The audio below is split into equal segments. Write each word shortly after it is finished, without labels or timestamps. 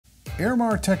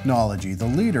Airmar Technology, the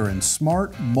leader in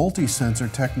smart multi-sensor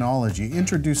technology,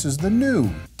 introduces the new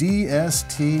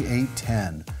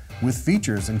DST810 with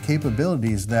features and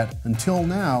capabilities that, until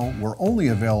now, were only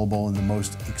available in the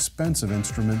most expensive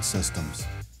instrument systems.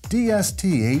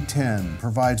 DST810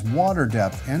 provides water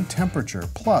depth and temperature,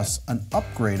 plus an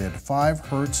upgraded 5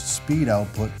 Hz speed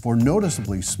output for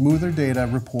noticeably smoother data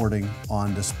reporting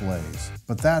on displays.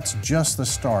 But that's just the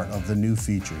start of the new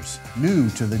features. New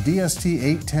to the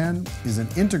DST810 is an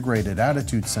integrated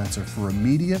attitude sensor for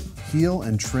immediate heel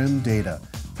and trim data,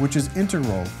 which is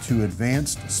integral to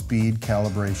advanced speed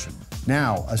calibration.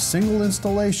 Now, a single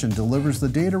installation delivers the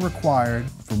data required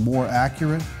for more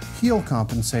accurate,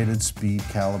 heel-compensated speed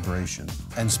calibration.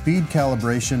 And speed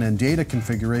calibration and data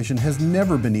configuration has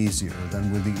never been easier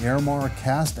than with the Airmar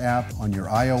Cast app on your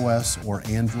iOS or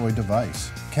Android device.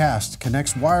 Cast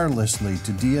connects wirelessly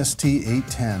to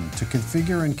DST810 to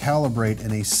configure and calibrate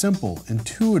in a simple,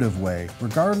 intuitive way,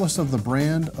 regardless of the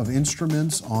brand of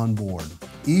instruments on board.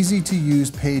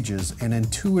 Easy-to-use pages and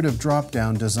intuitive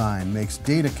drop-down design makes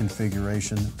data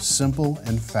configuration simple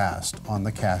and fast on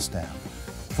the Cast app.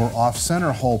 For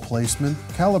off-center hole placement,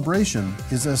 calibration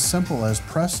is as simple as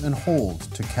press and hold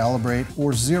to calibrate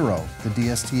or zero the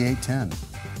DST810.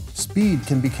 Speed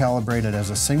can be calibrated as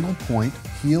a single point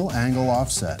heel angle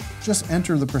offset. Just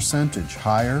enter the percentage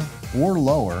higher or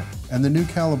lower, and the new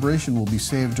calibration will be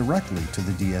saved directly to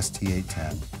the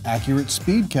DST810. Accurate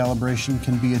speed calibration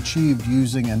can be achieved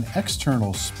using an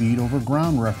external speed over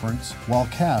ground reference, while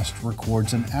Cast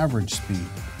records an average speed.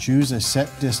 Choose a set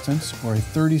distance or a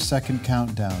 30-second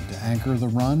countdown to anchor the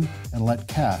run and let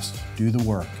Cast do the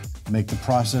work. Make the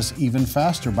process even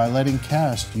faster by letting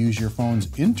Cast use your phone's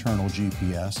internal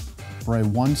GPS for a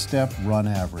one-step run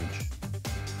average.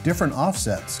 Different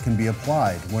offsets can be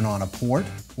applied when on a port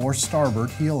or starboard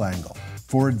heel angle.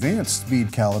 For advanced speed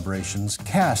calibrations,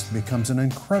 Cast becomes an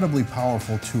incredibly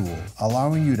powerful tool,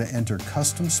 allowing you to enter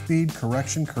custom speed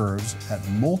correction curves at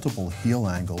multiple heel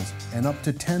angles and up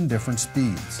to 10 different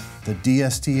speeds. The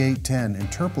DST810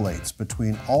 interpolates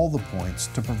between all the points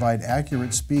to provide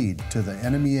accurate speed to the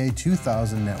NMEA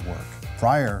 2000 network.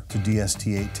 Prior to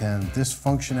DST810, this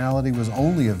functionality was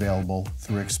only available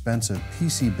through expensive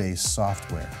PC-based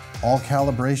software. All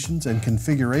calibrations and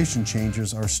configuration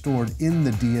changes are stored in the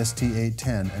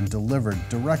DST810 and delivered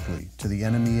directly to the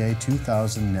NMEA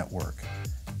 2000 network.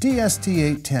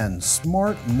 DST810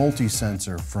 Smart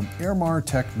Multisensor from Airmar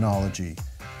Technology,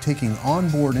 taking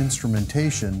onboard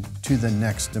instrumentation to the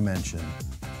next dimension.